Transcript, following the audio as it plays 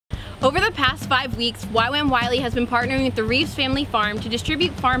Over the past 5 weeks, YWAM WYLIE has been partnering with the Reeves Family Farm to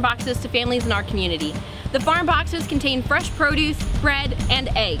distribute farm boxes to families in our community. The farm boxes contain fresh produce, bread, and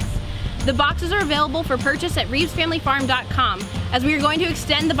eggs. The boxes are available for purchase at reevesfamilyfarm.com, as we are going to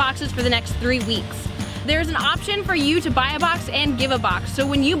extend the boxes for the next 3 weeks. There's an option for you to buy a box and give a box. So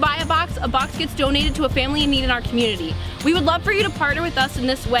when you buy a box gets donated to a family in need in our community. We would love for you to partner with us in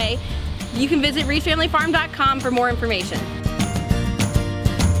this way. You can visit reevesfamilyfarm.com for more information.